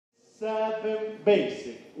7,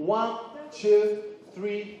 basic. 1, 2,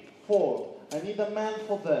 3, 4. I need a man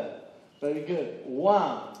for that. Very good.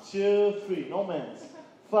 1, 2, 3. No mans.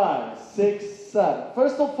 5, 6, 7.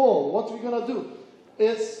 First of all, what we're gonna do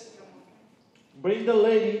is bring the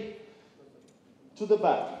lady to the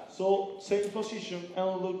back. So same position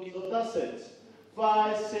and look. So that's it.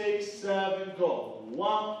 5, 6, 7, go.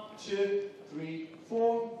 1, 2, 3,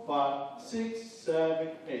 4, 5, 6, 7,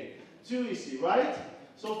 8. Too easy, right?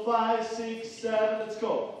 So 5, 6, 7, let's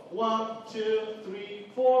go. 1, 2, 3,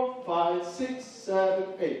 4, 5, 6, 7,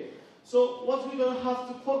 8. So what we're going to have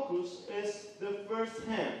to focus is the first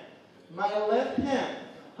hand. My left hand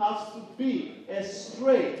has to be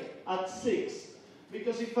straight at 6.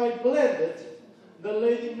 Because if I blend it, the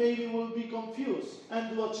lady maybe will be confused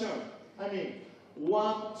and do a turn. I mean,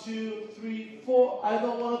 1, 2, 3, 4. I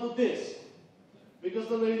don't want to do this. Because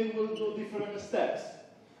the lady will do different steps.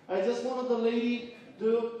 I just wanted the lady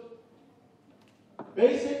do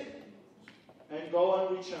basic and go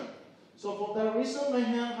and return. So for that reason, my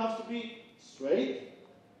hand has to be straight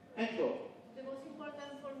and go. The most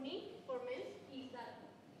important for me, for men, is that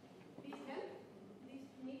this hand, this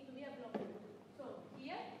needs to be a block. So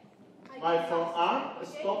here, My forearm,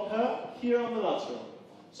 stop her here on the lateral.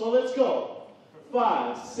 So let's go.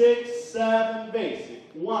 5, 6, 7, basic.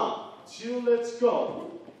 1, 2, let's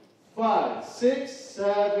go. 5, 6,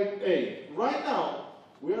 7, 8. Right now,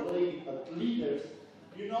 we are leaders.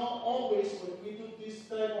 You know, always when we do this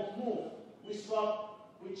type of move,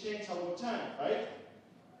 we change our time, right?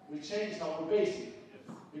 We change our basic.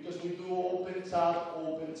 Because we do open tap,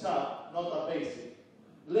 not a basic.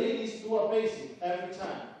 Ladies do a basic every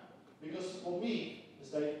time. Because for me,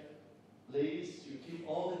 it's like, ladies, you keep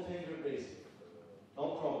all the time your basic.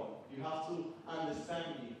 No problem. You have to understand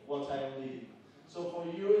me, what I am leading. So for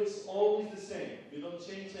you, it's always the same. You don't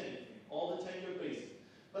change anything. All the time you're basic.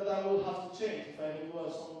 But I will have to change if I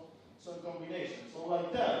do some combinations. So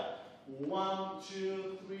like that. 1,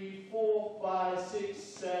 2, 3, 4, 5, 6,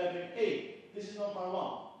 7, 8. This is not my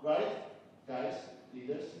 1, right? Guys,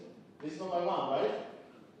 leaders. This is not my 1, right?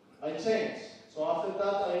 I change. So after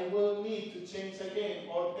that, I will need to change again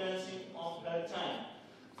or dancing on her time.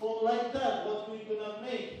 For like that, what we're gonna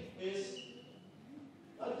make is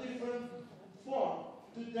a different form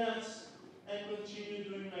to dance and continue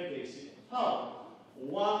doing my basic. How?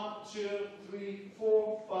 1, 2, 3,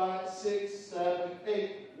 4, 5, 6, 7,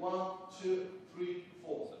 8. 1, 2, 3,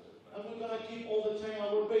 4. And we're gonna keep all the time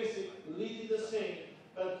our basic, leading the same,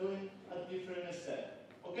 but doing a different step.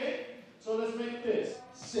 Okay? So let's make this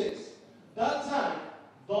 6. That time,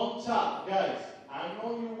 don't tap, guys. I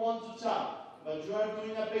know you want to tap, but you are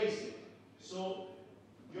doing a basic. So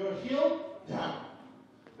your heel down.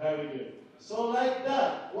 Very good. So like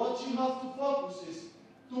that, what you have to focus is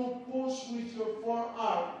to push with your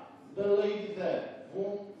forearm the lady there.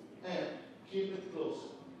 Boom, and keep it close.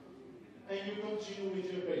 And you continue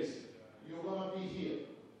with your basic. You're gonna be here.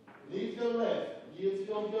 Leave the left, yield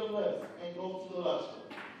on your left, and go to the left.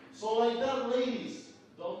 So like that, ladies,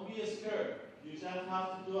 don't be scared. You just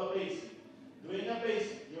have to do a basic. Doing a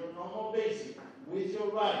basic, your normal basic, with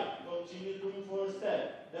your right, continue doing for a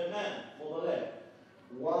step. The man for the left.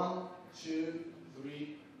 1, 2,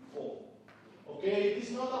 3, 4. Okay, it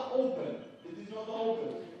is not an open.